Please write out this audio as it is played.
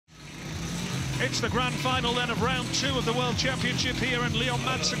It's the grand final then of round 2 of the World Championship here, and Leon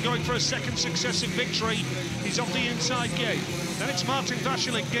Madsen going for a second successive victory. He's off the inside gate. Then it's Martin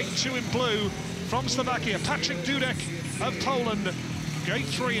Vasilik, gate 2 in blue from Slovakia. Patrick Dudek of Poland, gate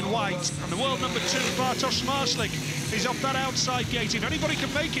 3 in white. And the world number 2, Bartosz Zmarzlik, is off that outside gate. If anybody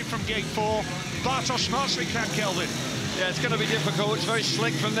can make it from gate 4, Bartosz Zmarzlik can, Kelvin. Yeah, it's going to be difficult. It's very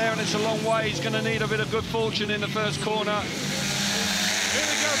slick from there, and it's a long way. He's going to need a bit of good fortune in the first corner. Here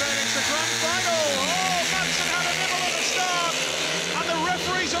we go then, it's the grand final. Oh, Madsen had a nibble at the start, and the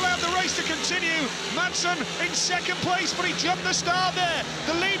referees allowed the race to continue. Madsen in second place, but he jumped the start there.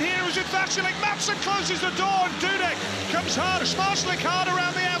 The lead here is with Vasilik. Madsen closes the door, and Dudek comes hard. Zmarzlik hard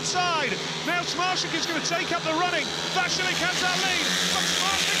around the outside. Now Zmarzlik is going to take up the running. Vasilik has that lead, but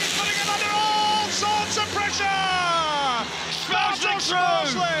Zmarzlik is putting him under all sorts of pressure.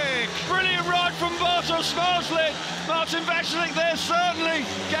 Zmarzlik! Brilliant ride from Bartosz Zmarzlik. Martin Vasilik there certainly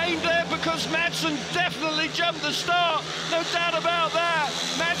gained there because Madsen definitely jumped the start. No doubt about that.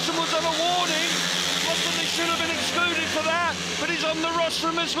 Madsen was on a warning. Possibly should have been excluded for that, but he's on the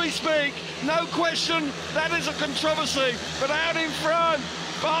rostrum as we speak. No question, that is a controversy. But out in front,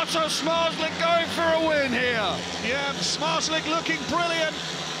 Bartosz Zmarzlik going for a win here. Yeah, Zmarzlik looking brilliant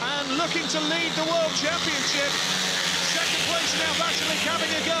and looking to lead the World Championship. Second place now, Vasilik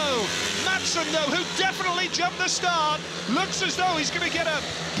having a go. Madsen, though, who definitely jumped the start, looks as though he's going to get a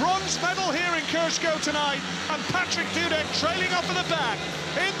bronze medal here in Krsko tonight. And Patrick Dudek trailing off at the back.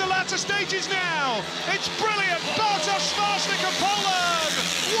 In the latter stages now, it's brilliant. Bartosz Zmarzlik of Poland.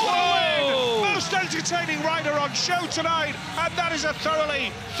 What a win! Most entertaining rider on show tonight, and that is a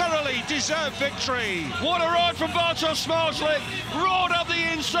thoroughly deserved victory. What a ride from Bartosz Zmarzlik. Roared up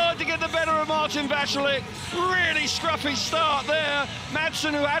the inside to get the better of Martin Vasilik. Really scruffy start there.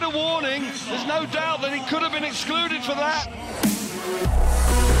 Madsen, who had a warning, there's no doubt that he could have been excluded for that.